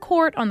administration to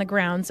court on the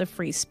grounds of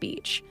free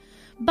speech.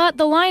 But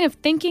the line of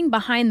thinking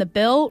behind the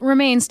bill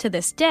remains to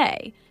this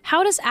day.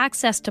 How does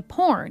access to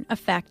porn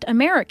affect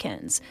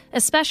Americans,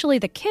 especially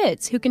the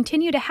kids who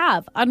continue to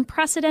have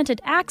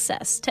unprecedented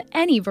access to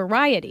any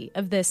variety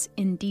of this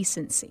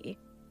indecency?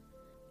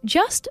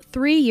 Just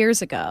 3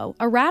 years ago,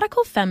 a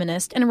radical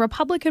feminist and a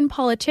Republican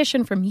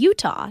politician from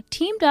Utah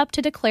teamed up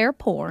to declare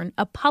porn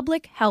a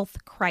public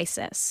health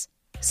crisis.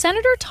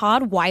 Senator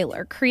Todd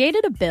Weiler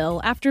created a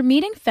bill after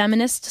meeting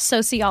feminist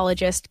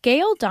sociologist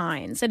Gail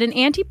Dines at an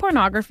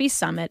anti-pornography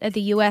summit at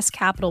the U.S.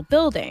 Capitol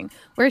building,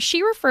 where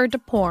she referred to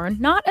porn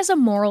not as a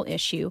moral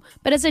issue,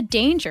 but as a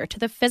danger to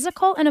the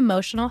physical and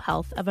emotional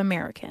health of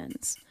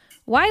Americans.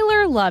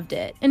 Weiler loved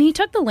it, and he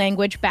took the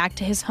language back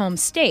to his home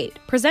state,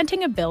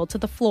 presenting a bill to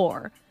the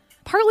floor.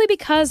 Partly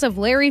because of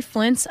Larry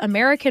Flint's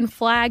American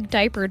flag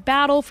diapered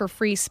battle for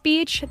free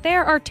speech,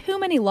 there are too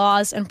many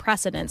laws and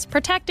precedents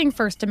protecting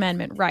First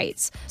Amendment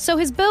rights, so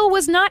his bill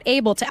was not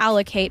able to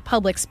allocate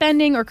public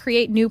spending or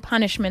create new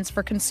punishments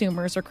for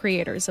consumers or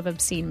creators of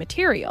obscene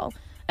material.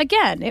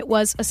 Again, it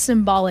was a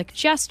symbolic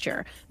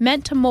gesture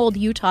meant to mold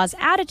Utah's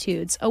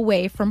attitudes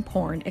away from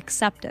porn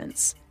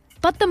acceptance.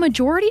 But the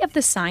majority of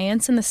the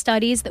science and the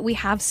studies that we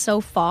have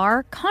so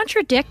far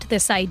contradict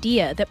this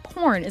idea that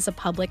porn is a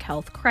public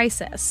health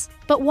crisis.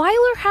 But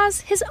Weiler has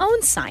his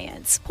own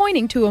science,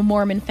 pointing to a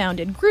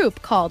Mormon-founded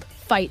group called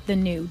Fight the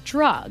New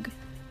Drug.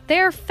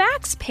 Their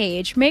facts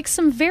page makes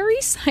some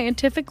very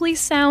scientifically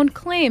sound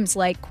claims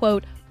like,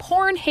 quote,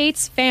 porn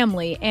hates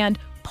family and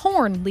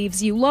porn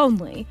leaves you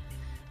lonely.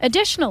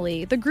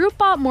 Additionally, the group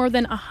bought more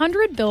than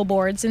 100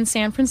 billboards in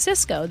San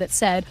Francisco that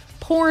said,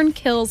 porn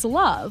kills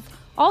love,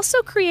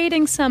 also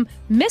creating some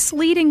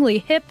misleadingly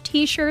hip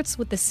t-shirts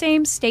with the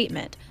same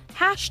statement,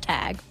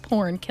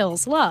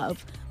 #PornKillsLove.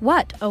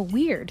 What a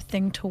weird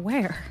thing to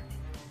wear.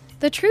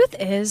 The truth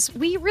is,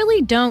 we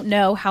really don't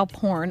know how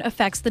porn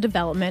affects the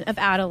development of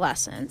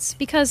adolescence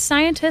because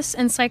scientists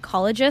and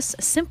psychologists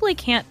simply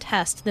can't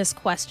test this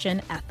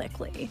question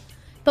ethically.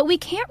 But we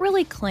can't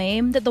really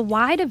claim that the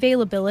wide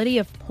availability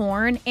of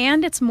porn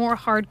and its more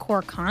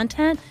hardcore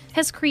content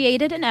has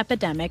created an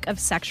epidemic of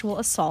sexual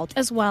assault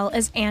as well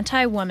as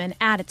anti-woman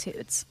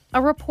attitudes.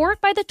 A report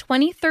by the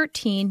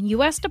 2013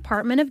 U.S.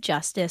 Department of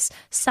Justice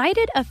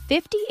cited a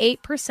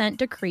 58%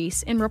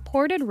 decrease in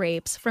reported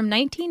rapes from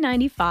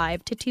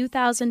 1995 to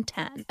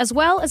 2010, as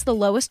well as the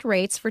lowest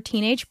rates for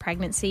teenage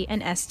pregnancy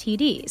and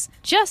STDs,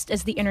 just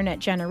as the internet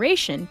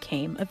generation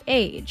came of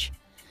age.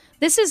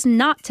 This is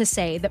not to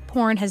say that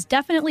porn has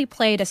definitely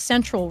played a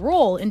central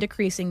role in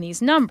decreasing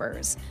these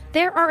numbers.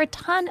 There are a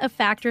ton of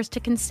factors to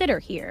consider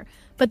here,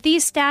 but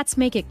these stats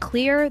make it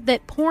clear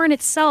that porn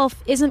itself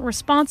isn't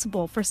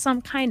responsible for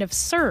some kind of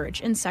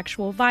surge in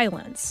sexual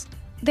violence.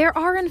 There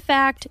are, in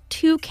fact,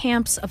 two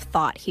camps of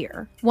thought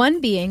here. One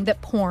being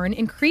that porn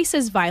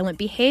increases violent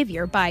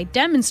behavior by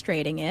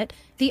demonstrating it,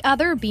 the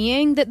other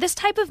being that this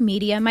type of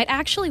media might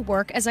actually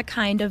work as a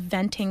kind of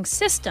venting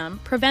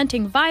system,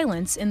 preventing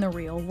violence in the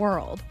real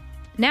world.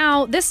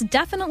 Now, this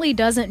definitely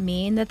doesn't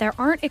mean that there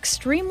aren't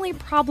extremely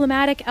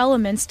problematic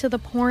elements to the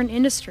porn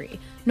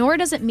industry, nor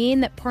does it mean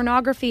that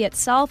pornography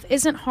itself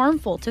isn't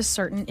harmful to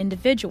certain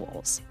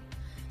individuals.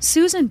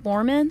 Susan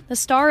Borman, the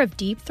star of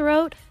Deep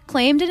Throat,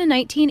 claimed in a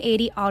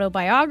 1980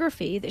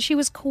 autobiography that she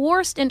was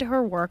coerced into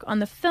her work on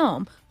the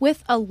film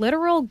with a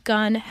literal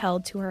gun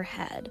held to her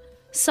head.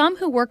 Some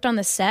who worked on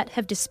the set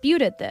have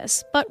disputed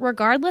this, but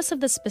regardless of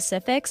the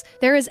specifics,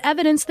 there is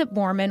evidence that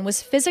Borman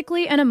was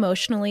physically and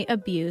emotionally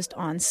abused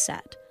on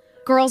set.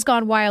 Girls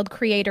Gone Wild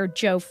creator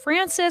Joe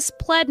Francis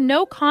pled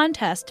no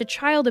contest to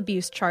child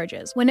abuse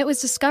charges when it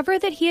was discovered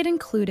that he had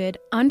included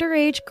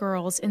underage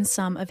girls in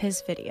some of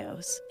his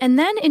videos. And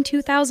then in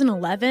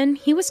 2011,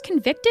 he was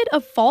convicted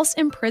of false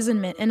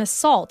imprisonment and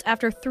assault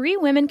after 3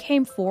 women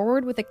came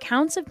forward with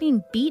accounts of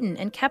being beaten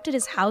and kept at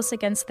his house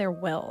against their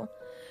will.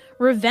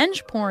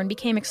 Revenge porn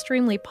became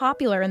extremely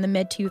popular in the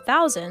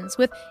mid-2000s,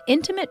 with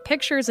intimate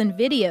pictures and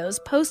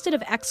videos posted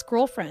of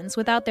ex-girlfriends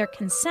without their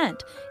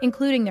consent,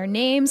 including their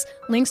names,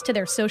 links to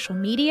their social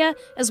media,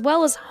 as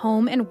well as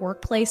home and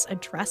workplace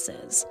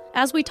addresses.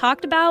 As we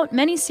talked about,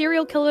 many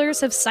serial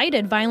killers have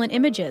cited violent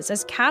images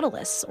as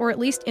catalysts or at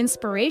least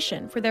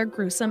inspiration for their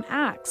gruesome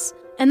acts.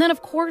 And then,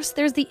 of course,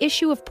 there's the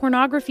issue of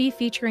pornography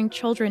featuring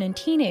children and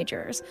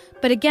teenagers,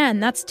 but again,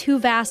 that's too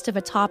vast of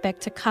a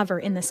topic to cover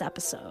in this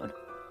episode.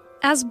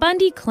 As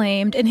Bundy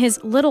claimed in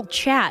his Little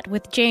Chat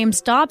with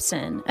James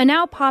Dobson, a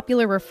now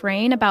popular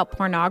refrain about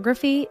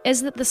pornography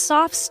is that the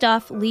soft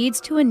stuff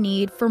leads to a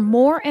need for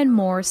more and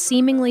more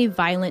seemingly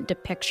violent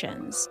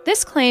depictions.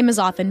 This claim is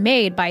often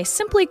made by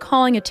simply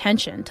calling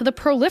attention to the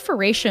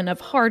proliferation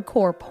of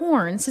hardcore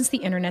porn since the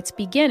internet's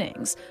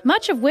beginnings,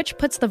 much of which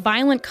puts the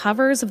violent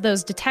covers of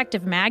those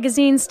detective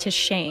magazines to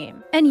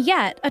shame. And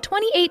yet, a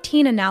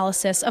 2018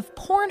 analysis of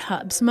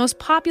Pornhub's most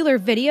popular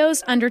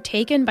videos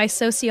undertaken by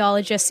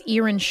sociologists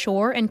Erin Shore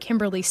Shore and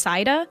Kimberly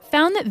Saida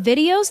found that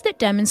videos that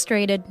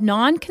demonstrated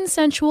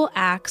non-consensual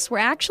acts were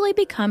actually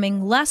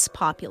becoming less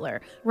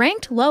popular,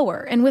 ranked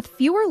lower, and with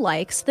fewer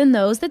likes than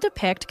those that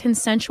depict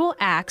consensual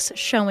acts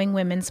showing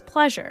women's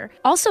pleasure.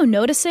 Also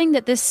noticing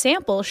that this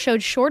sample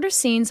showed shorter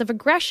scenes of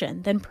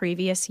aggression than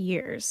previous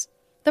years.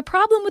 The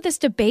problem with this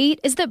debate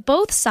is that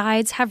both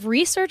sides have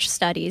research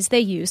studies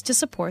they use to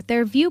support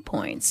their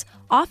viewpoints,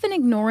 often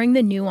ignoring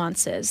the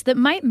nuances that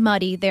might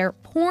muddy their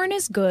porn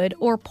is good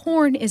or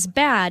porn is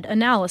bad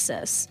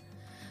analysis.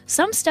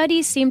 Some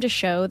studies seem to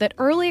show that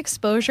early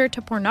exposure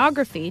to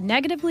pornography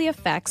negatively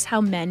affects how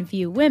men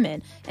view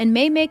women and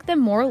may make them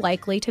more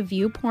likely to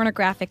view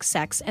pornographic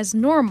sex as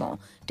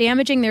normal,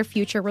 damaging their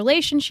future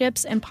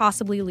relationships and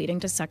possibly leading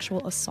to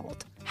sexual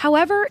assault.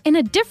 However, in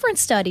a different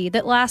study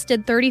that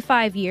lasted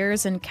 35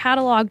 years and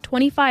cataloged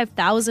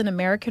 25,000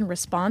 American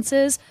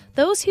responses,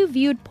 those who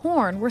viewed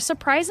porn were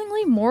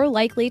surprisingly more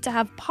likely to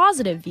have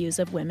positive views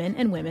of women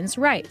and women's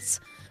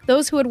rights.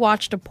 Those who had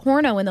watched a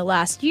porno in the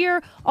last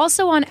year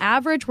also on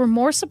average were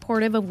more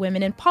supportive of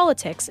women in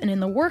politics and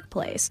in the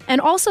workplace, and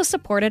also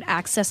supported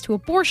access to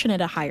abortion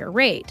at a higher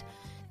rate.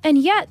 And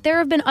yet, there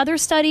have been other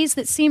studies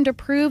that seem to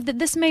prove that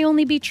this may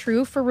only be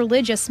true for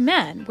religious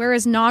men,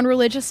 whereas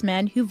non-religious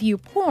men who view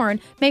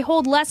porn may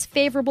hold less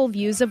favorable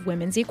views of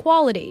women's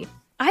equality.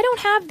 I don't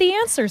have the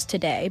answers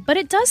today, but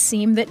it does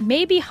seem that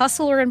maybe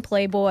Hustler and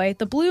Playboy,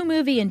 The Blue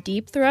Movie and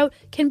Deep Throat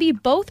can be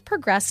both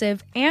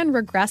progressive and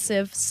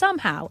regressive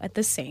somehow at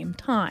the same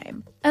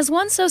time. As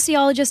one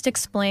sociologist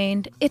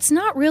explained, it's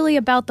not really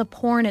about the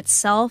porn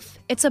itself,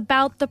 it's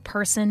about the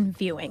person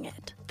viewing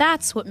it.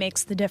 That's what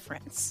makes the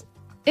difference.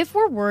 If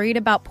we're worried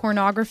about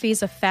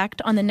pornography's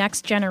effect on the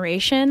next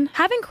generation,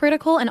 having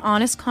critical and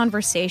honest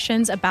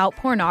conversations about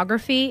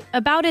pornography,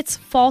 about its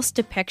false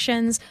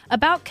depictions,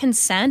 about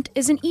consent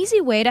is an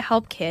easy way to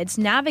help kids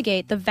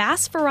navigate the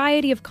vast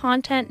variety of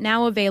content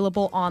now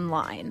available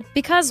online.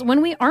 Because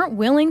when we aren't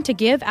willing to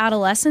give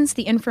adolescents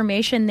the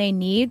information they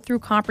need through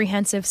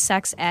comprehensive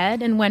sex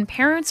ed, and when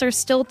parents are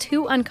still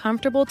too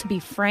uncomfortable to be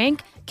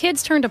frank,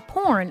 kids turn to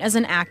porn as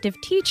an active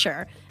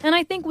teacher, and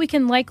I think we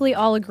can likely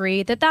all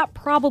agree that that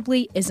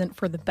probably isn't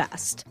for the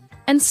best.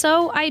 And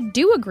so I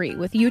do agree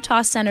with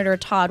Utah Senator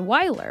Todd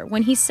Weiler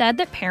when he said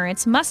that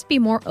parents must be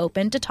more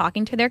open to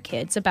talking to their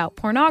kids about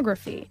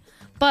pornography.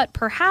 But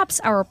perhaps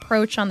our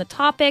approach on the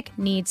topic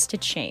needs to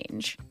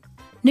change.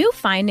 New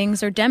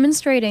findings are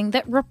demonstrating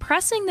that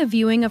repressing the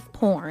viewing of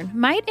porn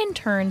might in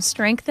turn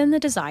strengthen the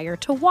desire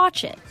to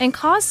watch it and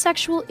cause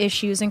sexual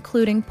issues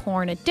including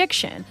porn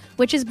addiction,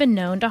 which has been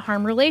known to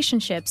harm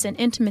relationships and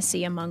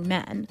intimacy among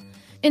men.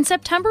 In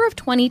September of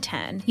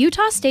 2010,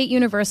 Utah State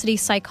University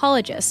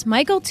psychologist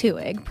Michael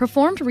Tuig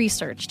performed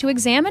research to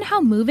examine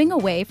how moving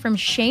away from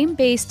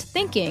shame-based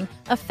thinking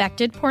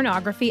affected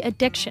pornography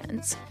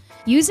addictions.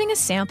 Using a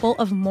sample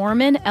of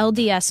Mormon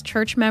LDS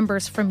church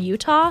members from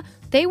Utah,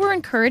 they were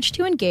encouraged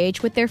to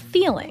engage with their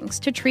feelings,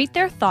 to treat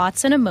their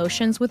thoughts and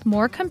emotions with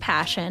more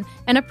compassion,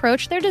 and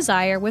approach their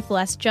desire with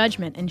less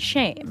judgment and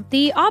shame,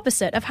 the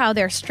opposite of how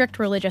their strict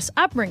religious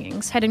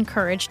upbringings had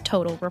encouraged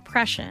total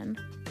repression.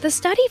 The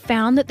study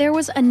found that there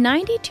was a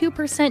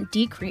 92%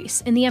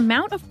 decrease in the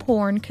amount of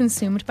porn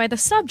consumed by the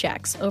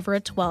subjects over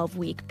a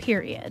 12-week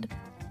period.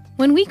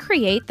 When we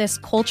create this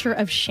culture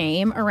of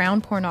shame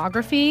around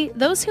pornography,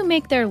 those who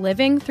make their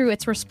living through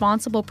its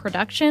responsible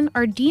production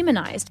are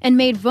demonized and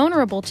made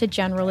vulnerable to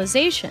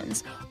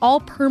generalizations, all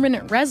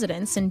permanent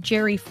residents in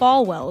Jerry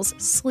Falwell's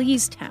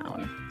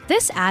Sleazetown.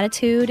 This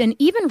attitude, and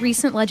even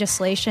recent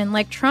legislation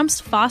like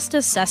Trump's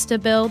FOSTA-SESTA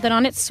bill that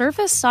on its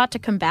surface sought to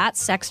combat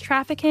sex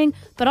trafficking,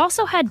 but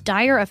also had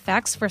dire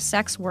effects for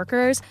sex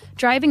workers,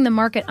 driving the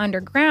market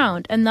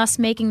underground and thus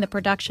making the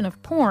production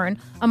of porn,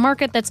 a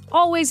market that's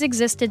always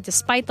existed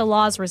despite the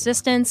law's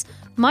resistance,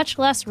 much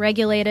less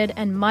regulated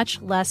and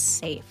much less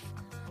safe.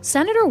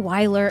 Senator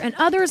Weiler and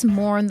others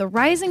mourn the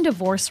rising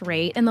divorce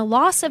rate and the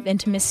loss of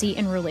intimacy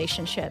in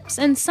relationships,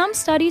 and some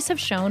studies have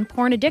shown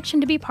porn addiction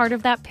to be part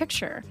of that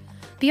picture.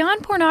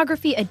 Beyond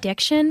pornography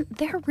addiction,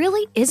 there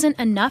really isn't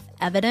enough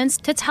evidence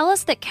to tell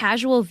us that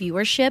casual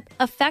viewership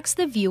affects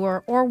the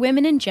viewer or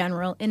women in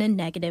general in a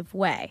negative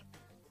way.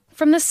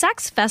 From the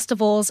sex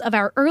festivals of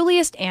our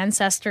earliest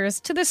ancestors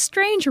to the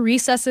strange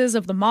recesses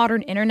of the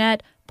modern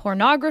internet,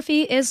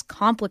 pornography is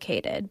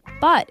complicated,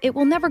 but it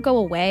will never go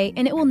away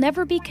and it will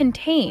never be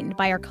contained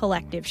by our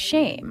collective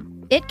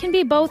shame. It can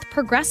be both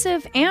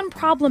progressive and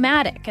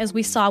problematic, as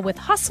we saw with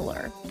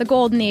Hustler, the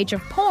golden age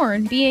of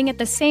porn being at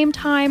the same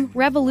time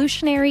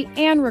revolutionary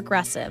and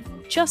regressive,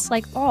 just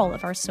like all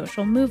of our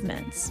social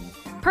movements.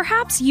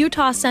 Perhaps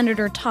Utah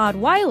Senator Todd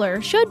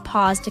Weiler should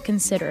pause to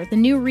consider the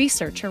new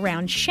research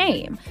around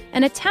shame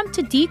and attempt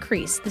to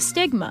decrease the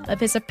stigma of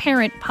his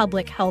apparent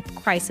public health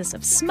crisis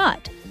of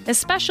smut,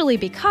 especially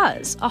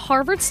because a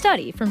Harvard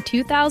study from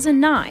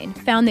 2009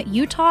 found that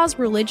Utah's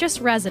religious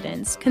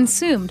residents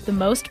consumed the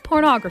most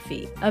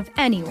pornography of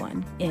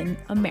anyone in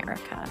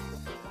America.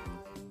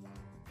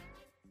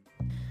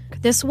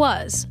 This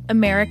was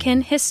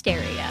American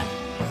Hysteria.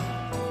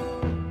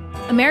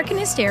 American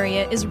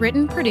Hysteria is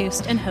written,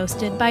 produced, and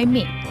hosted by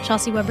me,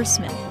 Chelsea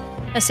Weber-Smith.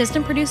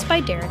 Assistant produced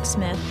by Derek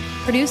Smith.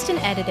 Produced and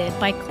edited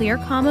by Clear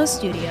Commo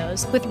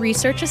Studios with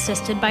research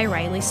assisted by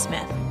Riley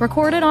Smith.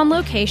 Recorded on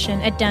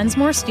location at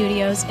Densmore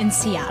Studios in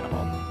Seattle.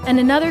 And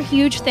another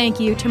huge thank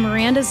you to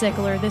Miranda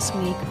Ziegler this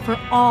week for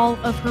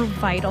all of her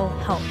vital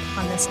help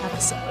on this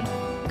episode.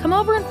 Come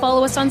over and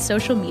follow us on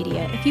social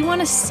media if you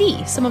want to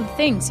see some of the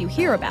things you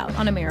hear about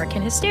on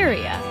American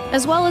Hysteria,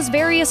 as well as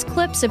various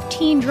clips of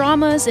teen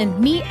dramas and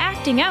me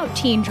acting out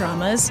teen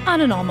dramas on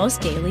an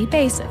almost daily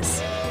basis.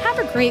 Have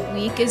a great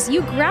week as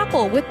you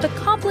grapple with the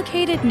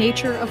complicated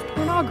nature of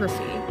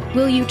pornography.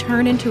 Will you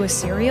turn into a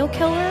serial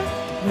killer?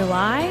 Will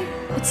I?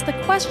 It's the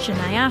question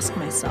I ask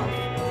myself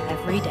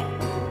every day.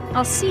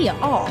 I'll see you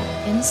all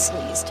in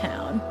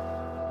Sleazetown.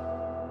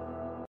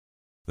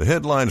 The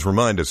headlines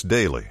remind us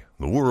daily,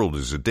 the world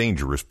is a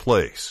dangerous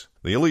place.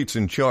 The elites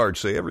in charge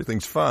say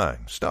everything's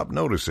fine, stop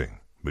noticing.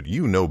 But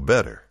you know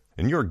better.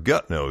 And your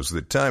gut knows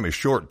that time is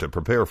short to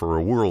prepare for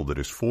a world that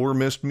is 4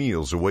 missed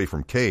meals away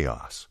from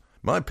chaos.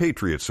 My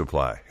Patriot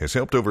Supply has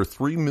helped over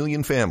 3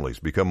 million families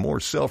become more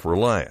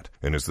self-reliant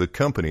and is the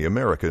company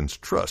Americans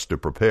trust to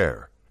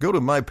prepare. Go to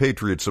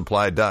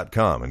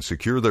MyPatriotSupply.com and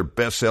secure their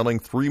best-selling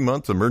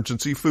 3-month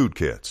emergency food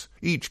kits.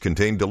 Each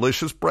contain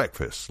delicious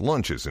breakfasts,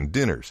 lunches, and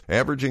dinners,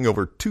 averaging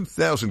over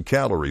 2,000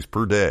 calories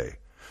per day.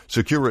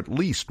 Secure at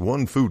least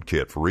 1 food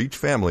kit for each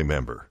family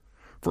member.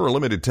 For a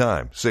limited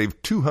time,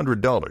 save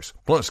 $200,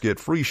 plus get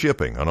free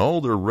shipping on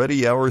all their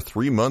Ready Hour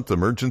 3-month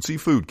emergency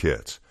food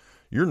kits.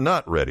 You're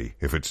not ready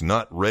if it's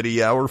not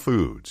Ready Hour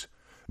Foods.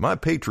 My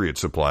Patriot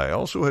Supply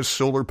also has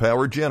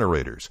solar-powered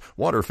generators,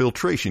 water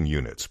filtration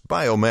units,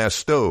 biomass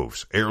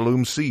stoves,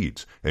 heirloom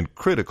seeds, and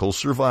critical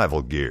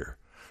survival gear.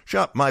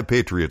 Shop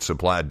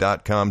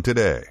MyPatriotSupply.com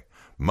today.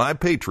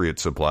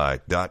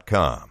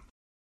 MyPatriotSupply.com.